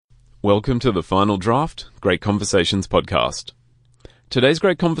Welcome to the Final Draft Great Conversations podcast. Today's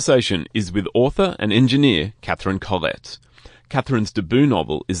great conversation is with author and engineer Catherine Collett. Catherine's debut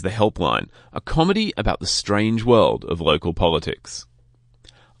novel is The Helpline, a comedy about the strange world of local politics.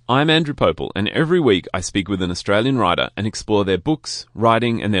 I'm Andrew Popel, and every week I speak with an Australian writer and explore their books,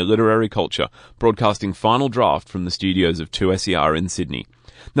 writing and their literary culture, broadcasting Final Draft from the studios of 2SER in Sydney.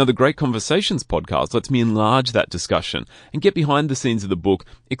 Now, the Great Conversations podcast lets me enlarge that discussion and get behind the scenes of the book,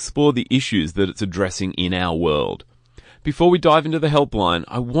 explore the issues that it's addressing in our world. Before we dive into The Helpline,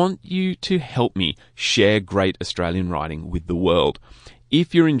 I want you to help me share great Australian writing with the world.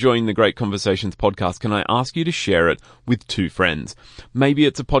 If you're enjoying the Great Conversations podcast, can I ask you to share it with two friends? Maybe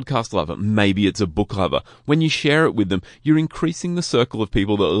it's a podcast lover, maybe it's a book lover. When you share it with them, you're increasing the circle of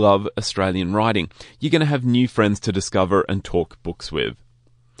people that love Australian writing. You're going to have new friends to discover and talk books with.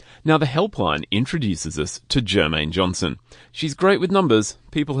 Now, The Helpline introduces us to Jermaine Johnson. She's great with numbers.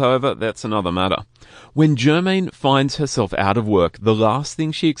 People, however, that's another matter. When Jermaine finds herself out of work, the last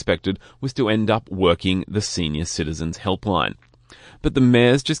thing she expected was to end up working the Senior Citizens Helpline. But the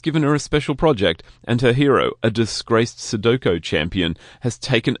mayor's just given her a special project, and her hero, a disgraced Sudoku champion, has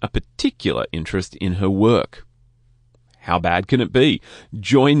taken a particular interest in her work. How bad can it be?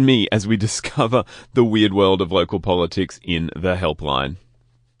 Join me as we discover the weird world of local politics in The Helpline.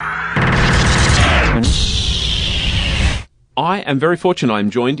 I am very fortunate.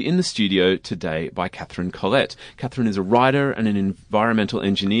 I'm joined in the studio today by Catherine Collett. Catherine is a writer and an environmental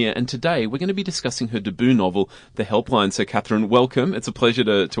engineer, and today we're going to be discussing her debut novel, The Helpline. So, Catherine, welcome. It's a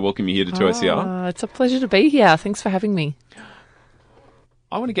pleasure to welcome you here to 2SER. It's a pleasure to be here. Thanks for having me.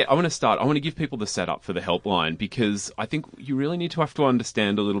 I want to give people the setup for The Helpline, because I think you really need to have to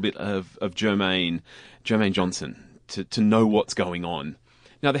understand a little bit of Jermaine Johnson to know what's going on.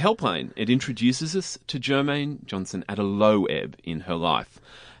 Now, The Helpline, it introduces us to Jermaine Johnson at a low ebb in her life.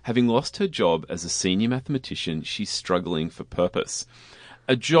 Having lost her job as a senior mathematician, she's struggling for purpose.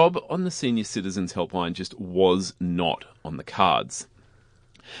 A job on the Senior Citizens Helpline just was not on the cards.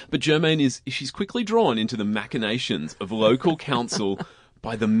 But Jermaine she's quickly drawn into the machinations of local council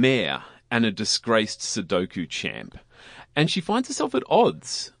by the mayor and a disgraced Sudoku champ. And she finds herself at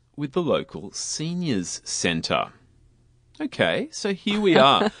odds with the local seniors centre. Okay, so here we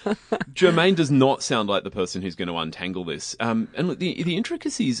are. Jermaine does not sound like the person who's going to untangle this. And look, the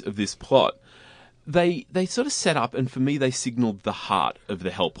intricacies of this plot, they sort of set up, and for me, they signalled the heart of The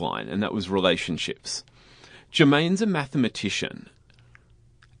Helpline, and that was relationships. Jermaine's a mathematician,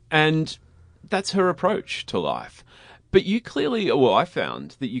 and that's her approach to life. But I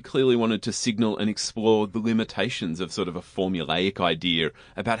found that you clearly wanted to signal and explore the limitations of sort of a formulaic idea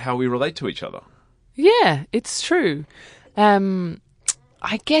about how we relate to each other. Yeah, it's true.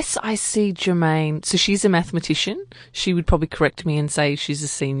 I guess I see Jermaine. So she's a mathematician. She would probably correct me and say she's a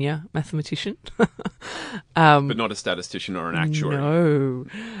senior mathematician. But not a statistician or an actuary. No.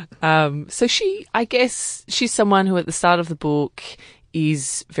 So I guess she's someone who at the start of the book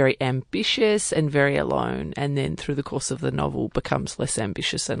is very ambitious and very alone, and then through the course of the novel becomes less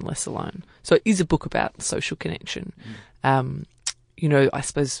ambitious and less alone. So it is a book about social connection. I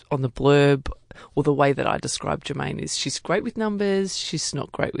suppose on the blurb, or the way that I describe Jermaine is she's great with numbers, she's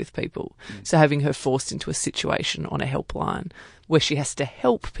not great with people. So having her forced into a situation on a helpline where she has to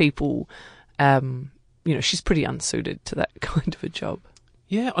help people, she's pretty unsuited to that kind of a job.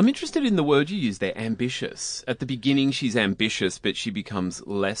 Yeah, I'm interested in the word you use there, ambitious. At the beginning, she's ambitious, but she becomes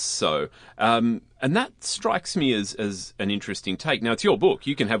less so. And that strikes me as an interesting take. Now, it's your book.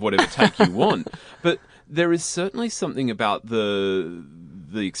 You can have whatever take you want. But there is certainly something about the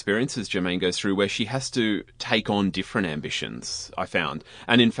experiences Jermaine goes through where she has to take on different ambitions, I found.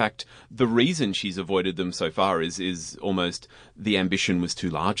 And in fact, the reason she's avoided them so far is almost the ambition was too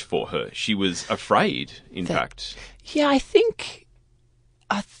large for her. She was afraid, in fact. Yeah, I think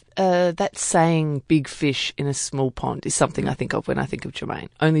that saying big fish in a small pond is something I think of when I think of Jermaine.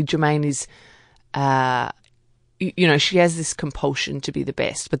 Only Jermaine is, she has this compulsion to be the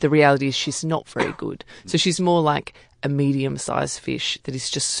best, but the reality is she's not very good. So she's more like a medium-sized fish that is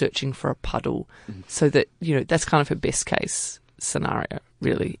just searching for a puddle. So that, that's kind of her best case scenario,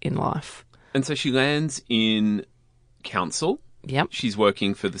 really, in life. And so she lands in council. Yep. She's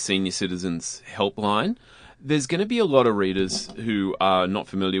working for the Senior Citizens Helpline. There's going to be a lot of readers who are not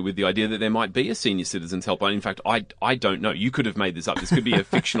familiar with the idea that there might be a Senior Citizens Helpline. In fact, I don't know. You could have made this up. This could be a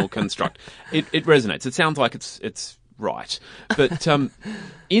fictional construct. It resonates. It sounds like it's right. But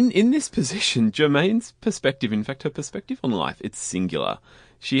in this position, Jermaine's perspective, in fact, her perspective on life, it's singular.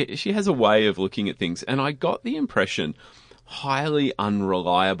 She has a way of looking at things, and I got the impression highly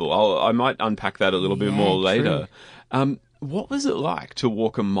unreliable. I might unpack that a little bit more later. What was it like to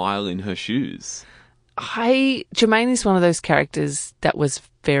walk a mile in her shoes? Germaine is one of those characters that was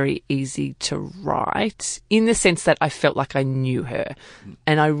very easy to write in the sense that I felt like I knew her.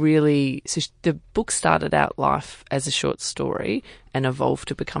 And the book started out life as a short story and evolved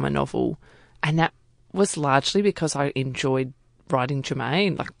to become a novel. And that was largely because I enjoyed writing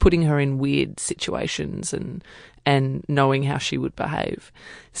Germaine, like putting her in weird situations and knowing how she would behave.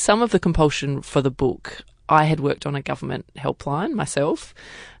 Some of the compulsion for the book, I had worked on a government helpline myself.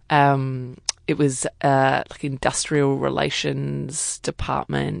 It was like industrial relations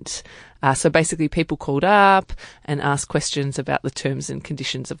department. So basically people called up and asked questions about the terms and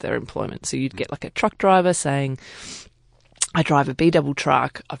conditions of their employment. So you'd get like a truck driver saying, I drive a B-double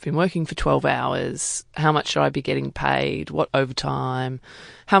truck. I've been working for 12 hours. How much should I be getting paid? What overtime?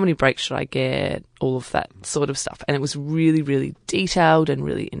 How many breaks should I get? All of that sort of stuff. And it was really, really detailed and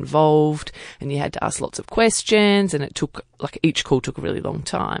really involved. And you had to ask lots of questions. And it took, like, each call took a really long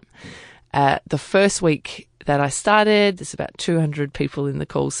time. The first week that I started, there's about 200 people in the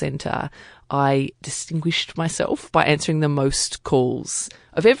call centre. I distinguished myself by answering the most calls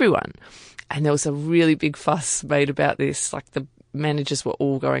of everyone. And there was a really big fuss made about this. Like, the managers were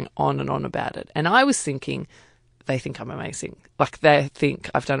all going on and on about it. And I was thinking, they think I'm amazing. Like, they think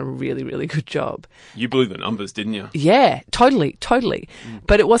I've done a really, really good job. You blew the numbers, didn't you? Yeah, totally.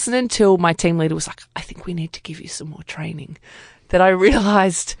 But it wasn't until my team leader was like, I think we need to give you some more training, that I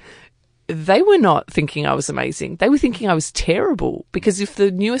realised they were not thinking I was amazing. They were thinking I was terrible. Because if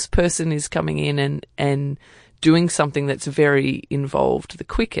the newest person is coming in and doing something that's very involved the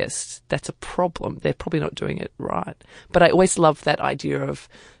quickest, that's a problem. They're probably not doing it right. But I always loved that idea of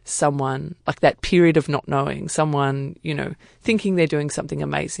someone, like that period of not knowing, someone, thinking they're doing something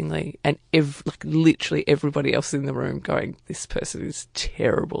amazingly and literally everybody else in the room going, this person is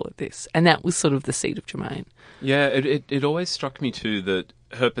terrible at this. And that was sort of the seed of Germaine. Yeah, it always struck me too that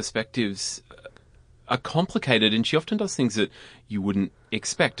her perspectives are complicated, and she often does things that you wouldn't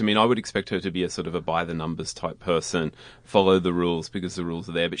expect. I mean, I would expect her to be a sort of a by-the-numbers type person, follow the rules because the rules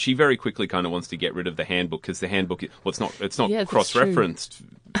are there, but she very quickly kind of wants to get rid of the handbook because the handbook, it's not cross-referenced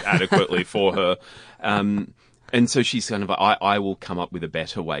adequately for her. And so she's kind of like, I will come up with a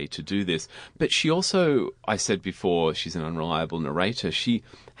better way to do this. But she also, I said before, she's an unreliable narrator. She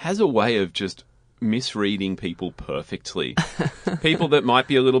has a way of just misreading people perfectly. People that might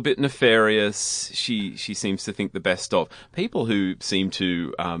be a little bit nefarious, she seems to think the best of. People who seem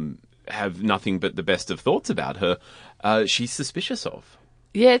to have nothing but the best of thoughts about her, she's suspicious of.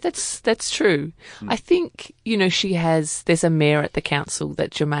 Yeah, that's true. I think, there's a mayor at the council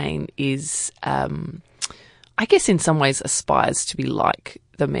that Germaine is, I guess in some ways aspires to be like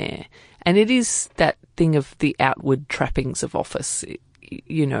the mayor. And it is that thing of the outward trappings of office.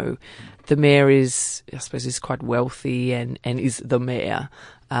 The mayor is quite wealthy and is the mayor.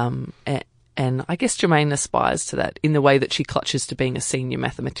 And I guess Germaine aspires to that in the way that she clutches to being a senior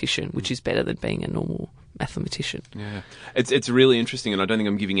mathematician, which is better than being a normal mathematician. Yeah. It's really interesting, and I don't think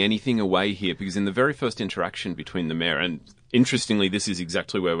I'm giving anything away here, because in the very first interaction between the mayor, and interestingly, this is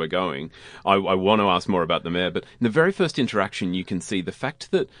exactly where we're going. I want to ask more about the mayor, but in the very first interaction, you can see the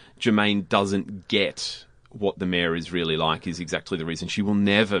fact that Germaine doesn't get what the mayor is really like is exactly the reason she will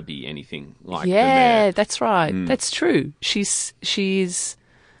never be anything like the mayor. Yeah, that's right. That's true. She's she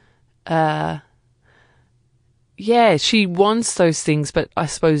wants those things, but I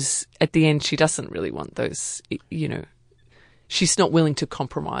suppose at the end she doesn't really want those, she's not willing to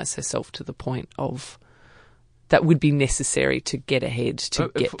compromise herself to the point of that would be necessary to get ahead, to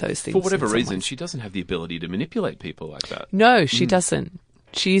get those things. For whatever reason, she doesn't have the ability to manipulate people like that. No, she doesn't.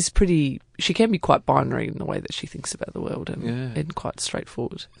 She can be quite binary in the way that she thinks about the world and quite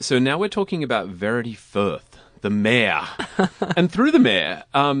straightforward. So now we're talking about Verity Firth, the mayor. And through the mayor,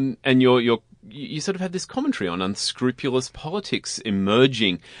 and you sort of had this commentary on unscrupulous politics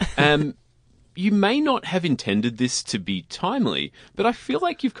emerging. You may not have intended this to be timely, but I feel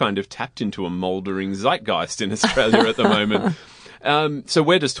like you've kind of tapped into a mouldering zeitgeist in Australia at the moment. So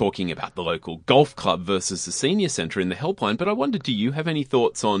we're just talking about the local golf club versus the senior centre in the helpline, but I wonder, do you have any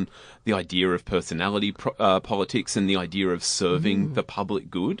thoughts on the idea of personality politics and the idea of serving the public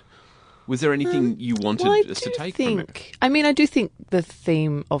good? Was there anything you wanted us to take from it? I mean, I do think the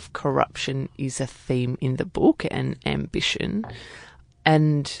theme of corruption is a theme in the book, and ambition.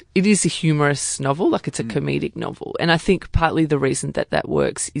 And it is a humorous novel, like it's a comedic novel. And I think partly the reason that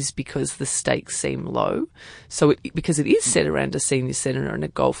works is because the stakes seem low. So because it is set around a senior centre and a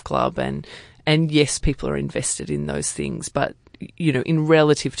golf club, and yes, people are invested in those things, but in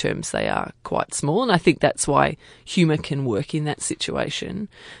relative terms they are quite small. And I think that's why humour can work in that situation.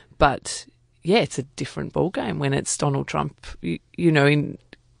 But it's a different ballgame when it's Donald Trump,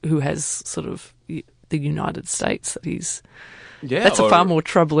 who has sort of the United States that he's. Yeah, that's a far more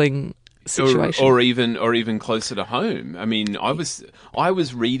troubling situation, or even closer to home. I mean, I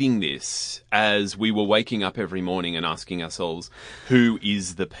was reading this as we were waking up every morning and asking ourselves, who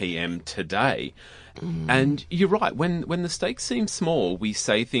is the PM today? And you're right. When the stakes seem small, we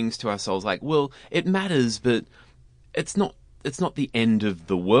say things to ourselves like, "Well, it matters, but it's not." It's not the end of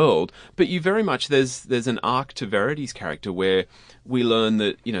the world, but you very much there's an arc to Verity's character where we learn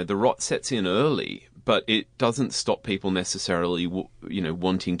that the rot sets in early, but it doesn't stop people necessarily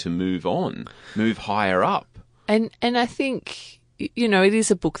wanting to move higher up. And I think it is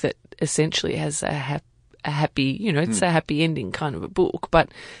a book that essentially has a happy it's a happy ending kind of a book, but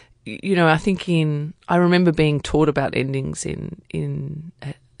I think I remember being taught about endings in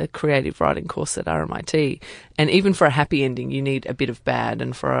a creative writing course at RMIT, and even for a happy ending you need a bit of bad,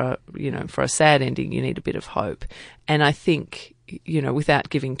 and for a sad ending you need a bit of hope. And I think without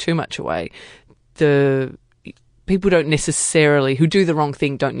giving too much away, the people who do the wrong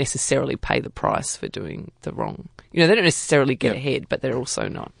thing don't necessarily pay the price for doing the wrong. They don't necessarily get ahead, but they're also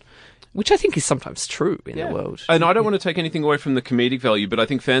not. Which I think is sometimes true in the world. And I don't want to take anything away from the comedic value, but I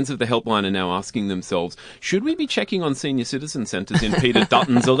think fans of the Helpline are now asking themselves, should we be checking on senior citizen centres in Peter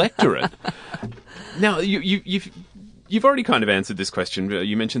Dutton's electorate? Now, you've already kind of answered this question.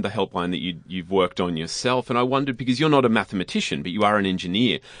 You mentioned the Helpline that you've worked on yourself, and I wondered, because you're not a mathematician, but you are an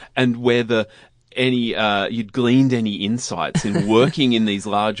engineer, and whether you'd gleaned any insights in working in these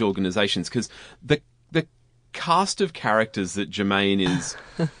large organisations, because the cast of characters that Germaine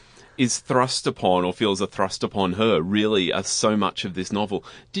is thrust upon, or feels a thrust upon her, really are so much of this novel.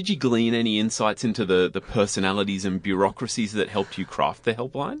 Did you glean any insights into the personalities and bureaucracies that helped you craft the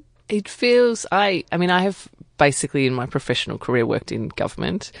Helpline? It feels, I have basically in my professional career worked in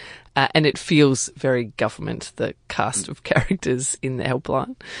government, and it feels very government, the cast of characters in the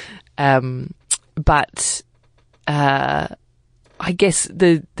Helpline. But I guess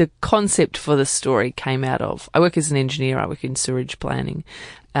the concept for the story came out of, I work as an engineer, I work in sewage planning,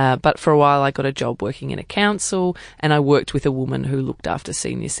 but for a while I got a job working in a council, and I worked with a woman who looked after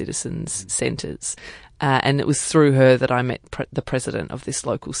senior citizens centres. And it was through her that I met the president of this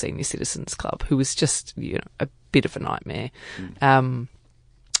local senior citizens club, who was just, a bit of a nightmare,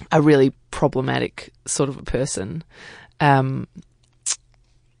 a really problematic sort of a person. I'm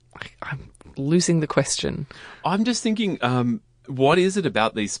losing the question. I'm just thinking, what is it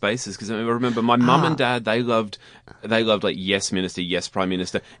about these spaces? Because I remember my mum and dad, they loved like Yes Minister, Yes Prime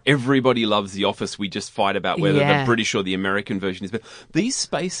Minister. Everybody loves The Office. We just fight about whether the British or the American version is better. These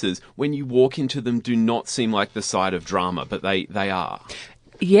spaces, when you walk into them, do not seem like the site of drama, but they are.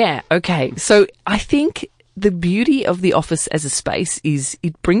 Yeah, okay. So I think the beauty of The Office as a space is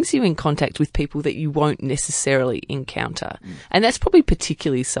it brings you in contact with people that you won't necessarily encounter. And that's probably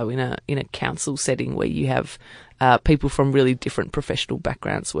particularly so in a council setting where you have people from really different professional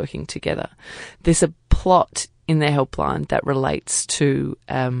backgrounds working together. There's a plot in the Helpline that relates to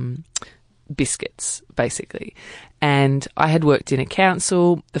biscuits, basically. And I had worked in a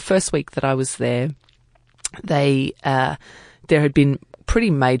council. The first week that I was there, there had been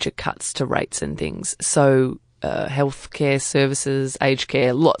pretty major cuts to rates and things. So healthcare services, aged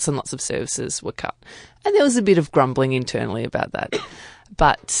care, lots and lots of services were cut. And there was a bit of grumbling internally about that.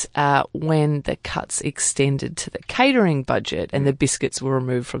 But when the cuts extended to the catering budget and the biscuits were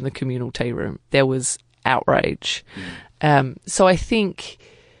removed from the communal tea room, there was outrage. So I think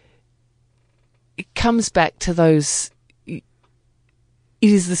it comes back to those. It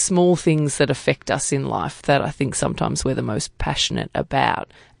is the small things that affect us in life that I think sometimes we're the most passionate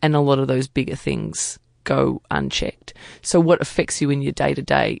about, and a lot of those bigger things go unchecked. So what affects you in your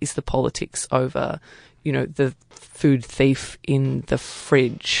day-to-day is the politics over, the food thief in the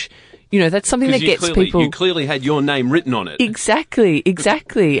fridge. That's something that gets people. You clearly had your name written on it.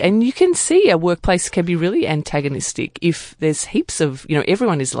 Exactly. And you can see a workplace can be really antagonistic if there's heaps of,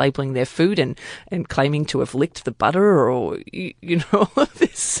 everyone is labelling their food and claiming to have licked the butter or, all of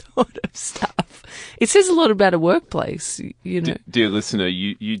this sort of stuff. It says a lot about a workplace, Dear listener,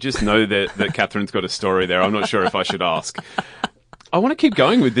 you just know that Catherine's got a story there. I'm not sure if I should ask. I want to keep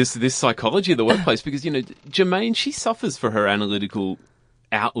going with this psychology of the workplace because, Germaine, she suffers for her analytical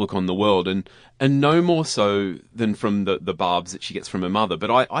outlook on the world and no more so than from the barbs that she gets from her mother. But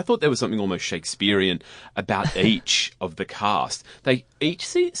I thought there was something almost Shakespearean about each of the cast. They each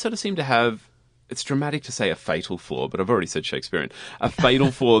sort of seem to have, it's dramatic to say a fatal flaw, but I've already said Shakespearean, a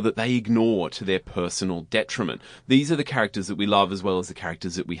fatal flaw that they ignore to their personal detriment. These are the characters that we love as well as the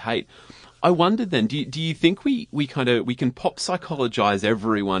characters that we hate. I wondered then, do you think we can pop psychologize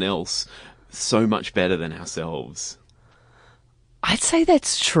everyone else so much better than ourselves. I'd say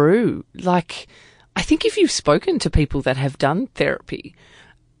that's true. Like, I think if you've spoken to people that have done therapy,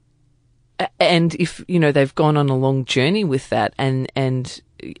 and if, they've gone on a long journey with that and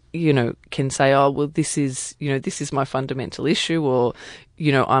can say, oh, well, this is my fundamental issue, or,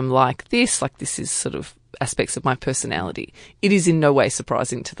 I'm like this is sort of aspects of my personality. It is in no way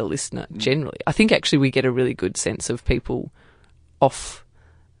surprising to the listener generally. I think actually we get a really good sense of people off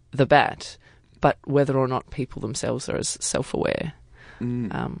the bat, but whether or not people themselves are as self-aware.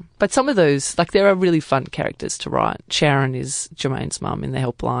 But some of those, like, there are really fun characters to write. Sharon is Jermaine's mum in The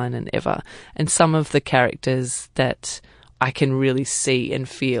Helpline and Eva. And some of the characters that I can really see and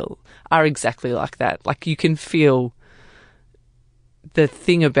feel are exactly like that. Like, you can feel the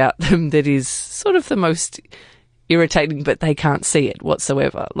thing about them that is sort of the most irritating, but they can't see it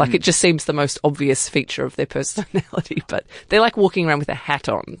whatsoever. Like, it just seems the most obvious feature of their personality, but they're like walking around with a hat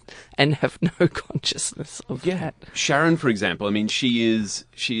on and have no consciousness of that. Sharon, for example, I mean, she is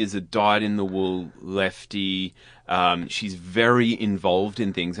a dyed-in-the-wool lefty. She's very involved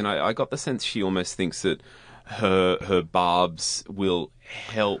in things, and I got the sense she almost thinks that her barbs will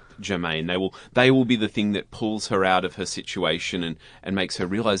help Germaine. They will be the thing that pulls her out of her situation and makes her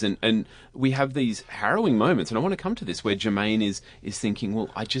realise. And we have these harrowing moments, and I want to come to this, where Germaine is thinking, well,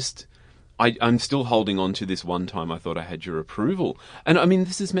 I'm still holding on to this one time I thought I had your approval. And I mean,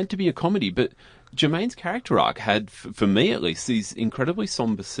 this is meant to be a comedy, but Germaine's character arc had, for me at least, these incredibly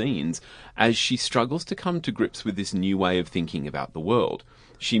somber scenes as she struggles to come to grips with this new way of thinking about the world.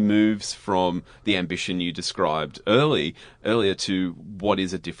 She moves from the ambition you described earlier to what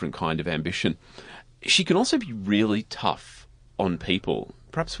is a different kind of ambition. She can also be really tough on people,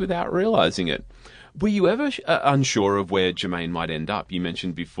 perhaps without realising it. Were you ever unsure of where Germaine might end up? You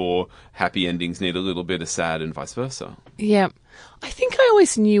mentioned before happy endings need a little bit of sad and vice versa. Yeah. I think I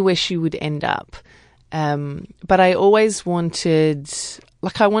always knew where she would end up. But I always wanted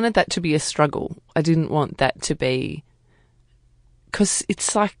that to be a struggle. I didn't want that to be... Because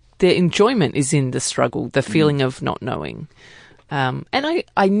it's like the enjoyment is in the struggle, the feeling of not knowing. And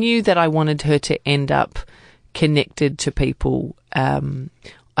I knew that I wanted her to end up connected to people.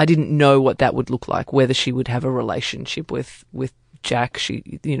 I didn't know what that would look like, whether she would have a relationship with Jack,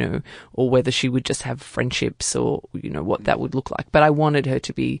 or whether she would just have friendships, or, what that would look like. But I wanted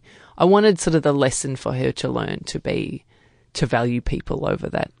sort of the lesson for her to learn to value people over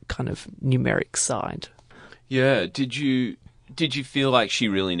that kind of numeric side. Yeah. Did you feel like she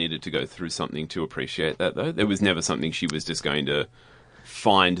really needed to go through something to appreciate that, though? There was never something she was just going to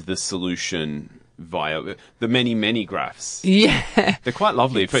find the solution via the many, many graphs. Yeah. They're quite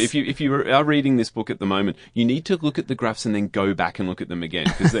lovely. If you are reading this book at the moment, you need to look at the graphs and then go back and look at them again,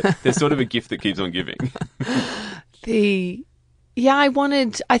 because they're sort of a gift that keeps on giving. I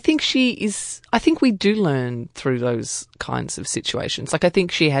think we do learn through those kinds of situations. Like, I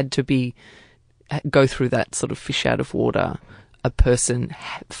think she had to go through that sort of fish out of water, a person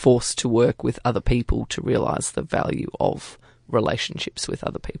forced to work with other people to realise the value of relationships with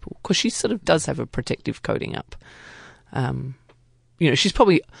other people, because she sort of does have a protective coating up. She's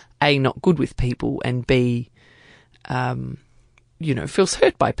probably A, not good with people, and B, feels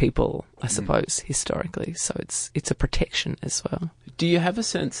hurt by people, I suppose, historically. So it's a protection as well. Do you have a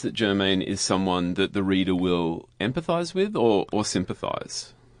sense that Germaine is someone that the reader will empathise with or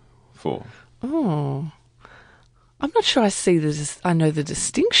sympathise for? Oh, I'm not sure I know the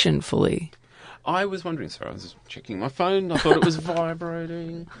distinction fully. I was wondering, sorry, I was checking my phone. I thought it was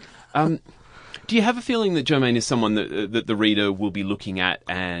vibrating. Do you have a feeling that Germaine is someone that the reader will be looking at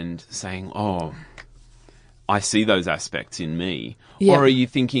and saying, oh, I see those aspects in me? Yeah. Or are you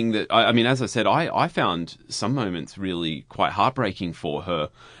thinking that, I mean, as I said, I found some moments really quite heartbreaking for her,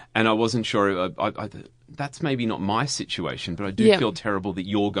 and I wasn't sure, that's maybe not my situation, but I do feel terrible that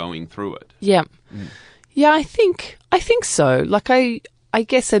you're going through it. Yeah. Yeah, I think so. Like, I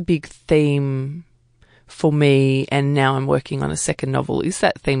guess a big theme for me, and now I'm working on a second novel, is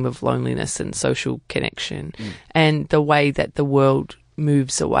that theme of loneliness and social connection, and the way that the world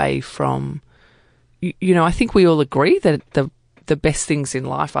moves away from, I think we all agree that the best things in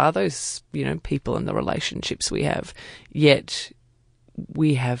life are those, people and the relationships we have, yet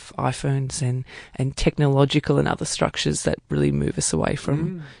we have iPhones and technological and other structures that really move us away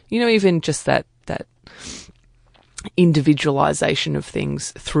from, even just that individualization of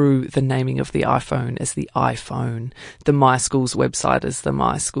things through the naming of the iPhone as the iPhone, the My Schools website as the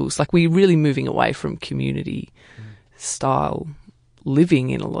My Schools. Like, we're really moving away from community style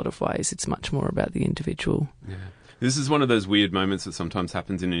living in a lot of ways. It's much more about the individual. Yeah. This is one of those weird moments that sometimes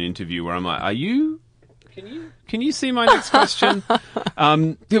happens in an interview where I'm like, are you Can you see my next question?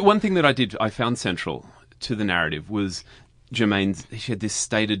 The one thing that I found central to the narrative was Germaine's. She had this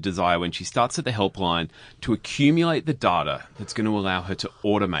stated desire when she starts at the helpline to accumulate the data that's going to allow her to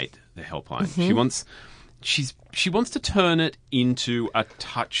automate the helpline. She wants to turn it into a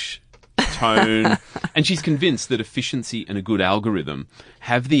touch tone, and she's convinced that efficiency and a good algorithm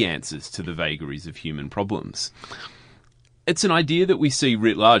have the answers to the vagaries of human problems. It's an idea that we see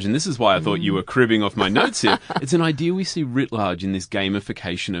writ large, and this is why I thought you were cribbing off my notes here. It's an idea we see writ large in this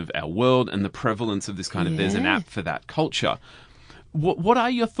gamification of our world and the prevalence of this kind of there's an app for that culture. What are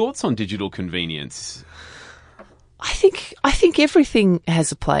your thoughts on digital convenience? I think everything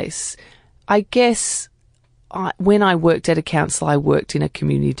has a place. I guess when I worked at a council, I worked in a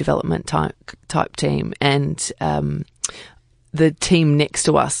community development type team, and the team next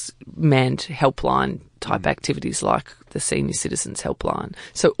to us manned helpline type activities like the Senior Citizens Helpline.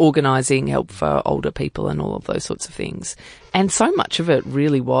 So organising help for older people and all of those sorts of things. And so much of it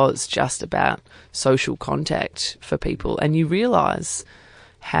really was just about social contact for people. And you realise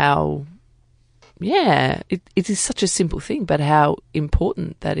how, it is such a simple thing, but how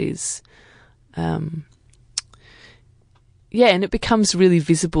important that is. And it becomes really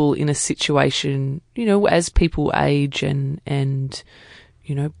visible in a situation, as people age and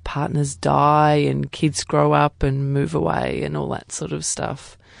partners die and kids grow up and move away and all that sort of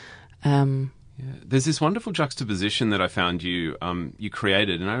stuff. There's this wonderful juxtaposition that I found you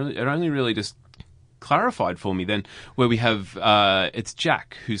created, and it only really just clarified for me then, where we have it's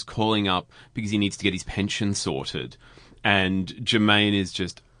Jack who's calling up because he needs to get his pension sorted, and Germaine is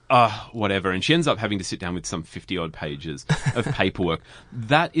just whatever. And she ends up having to sit down with some 50-odd pages of paperwork.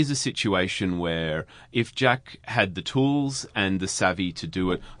 That is a situation where if Jack had the tools and the savvy to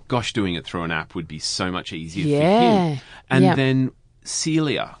do it, gosh, doing it through an app would be so much easier for him. And then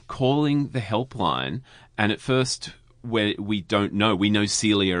Celia calling the helpline, and at first where we don't know. We know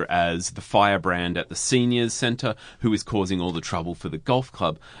Celia as the firebrand at the seniors centre who is causing all the trouble for the golf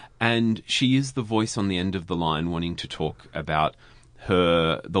club. And she is the voice on the end of the line wanting to talk about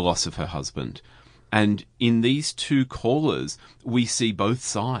the loss of her husband. And in these two callers, we see both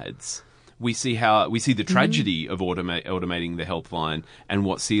sides. We see the tragedy of automating the helpline and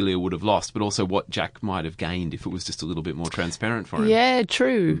what Celia would have lost, but also what Jack might have gained if it was just a little bit more transparent for him. Yeah,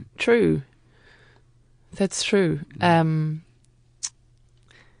 true. That's true. I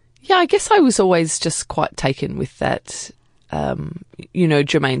guess I was always just quite taken with that,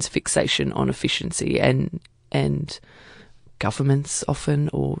 Germaine's fixation on efficiency and governments often,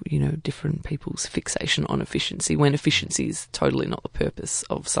 or, different people's fixation on efficiency, when efficiency is totally not the purpose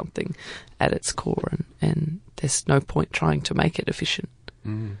of something at its core, and there's no point trying to make it efficient.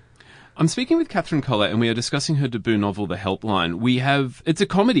 I'm speaking with Catherine Collett, and we are discussing her debut novel, The Helpline. It's a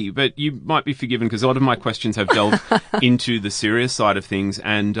comedy, but you might be forgiven because a lot of my questions have delved into the serious side of things,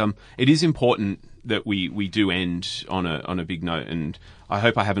 and it is important that we do end on a big note, and I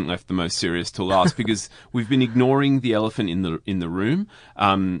hope I haven't left the most serious till last because we've been ignoring the elephant in the room.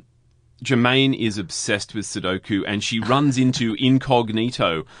 Germaine is obsessed with Sudoku, and she runs into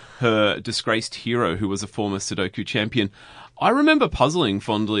Incognito, her disgraced hero who was a former Sudoku champion. I remember puzzling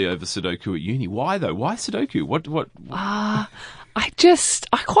fondly over Sudoku at uni. Why though? Why Sudoku? What? I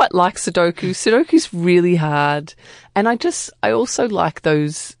quite like Sudoku. Sudoku's really hard, and I also like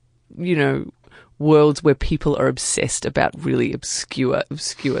those, worlds where people are obsessed about really obscure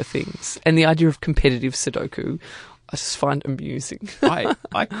things, and the idea of competitive Sudoku I just find amusing.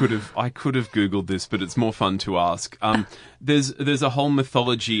 I could have Googled this, but it's more fun to ask. There's a whole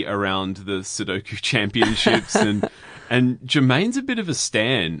mythology around the Sudoku championships, and Germaine's a bit of a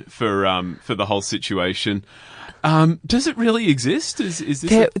stan for the whole situation. Does it really exist? Is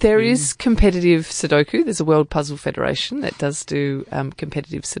this there is competitive Sudoku. There's a World Puzzle Federation that does do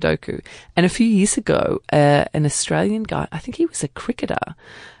competitive Sudoku. And a few years ago, an Australian guy, I think he was a cricketer,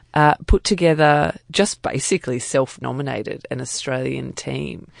 put together, just basically self-nominated, an Australian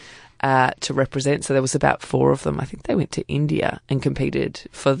team to represent. So there was about 4 of them. I think they went to India and competed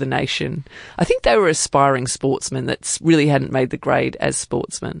for the nation. I think they were aspiring sportsmen that really hadn't made the grade as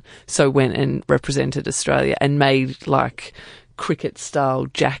sportsmen, so went and represented Australia and made like cricket-style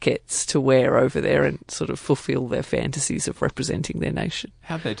jackets to wear over there and sort of fulfil their fantasies of representing their nation.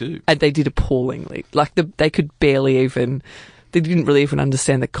 How'd they do? And they did appallingly. Like they could barely even... They didn't really even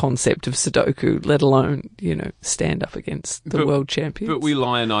understand the concept of Sudoku, let alone, stand up against the world champions. But we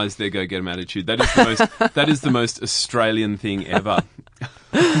lionise their go-get-'em attitude. That is the most Australian thing ever.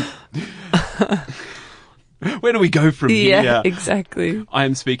 Where do we go from here? Yeah, exactly. I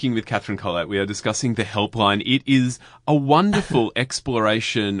am speaking with Catherine Collett. We are discussing The Helpline. It is a wonderful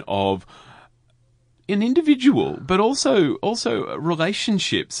exploration of an individual, but also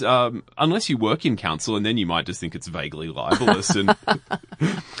relationships. Unless you work in council, and then you might just think it's vaguely libelous. And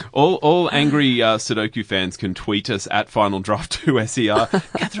all angry Sudoku fans can tweet us at Final Draft 2 SER.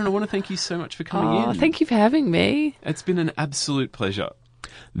 Catherine, I want to thank you so much for coming in. Thank you for having me. It's been an absolute pleasure.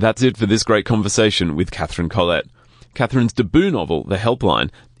 That's it for this great conversation with Catherine Collett. Catherine's debut novel, The Helpline,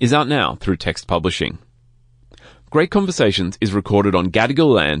 is out now through Text Publishing. Great Conversations is recorded on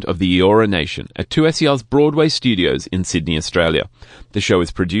Gadigal land of the Eora Nation at 2SER's Broadway studios in Sydney, Australia. The show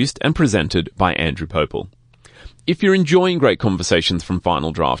is produced and presented by Andrew Popel. If you're enjoying Great Conversations from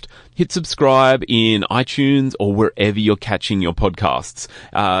Final Draft, hit subscribe in iTunes or wherever you're catching your podcasts.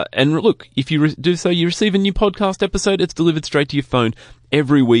 And look, if you do so, you receive a new podcast episode. It's delivered straight to your phone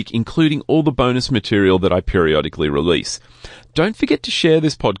every week, including all the bonus material that I periodically release. Don't forget to share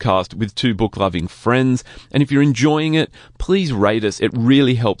this podcast with 2 book-loving friends. And if you're enjoying it, please rate us. It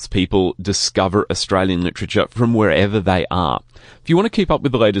really helps people discover Australian literature from wherever they are. If you want to keep up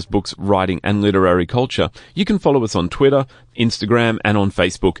with the latest books, writing, and literary culture, you can follow us on Twitter, Instagram, and on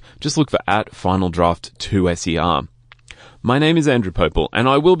Facebook. Just look for @FinalDraft2SER. My name is Andrew Popel, and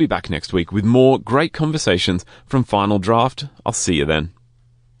I will be back next week with more great conversations from Final Draft. I'll see you then.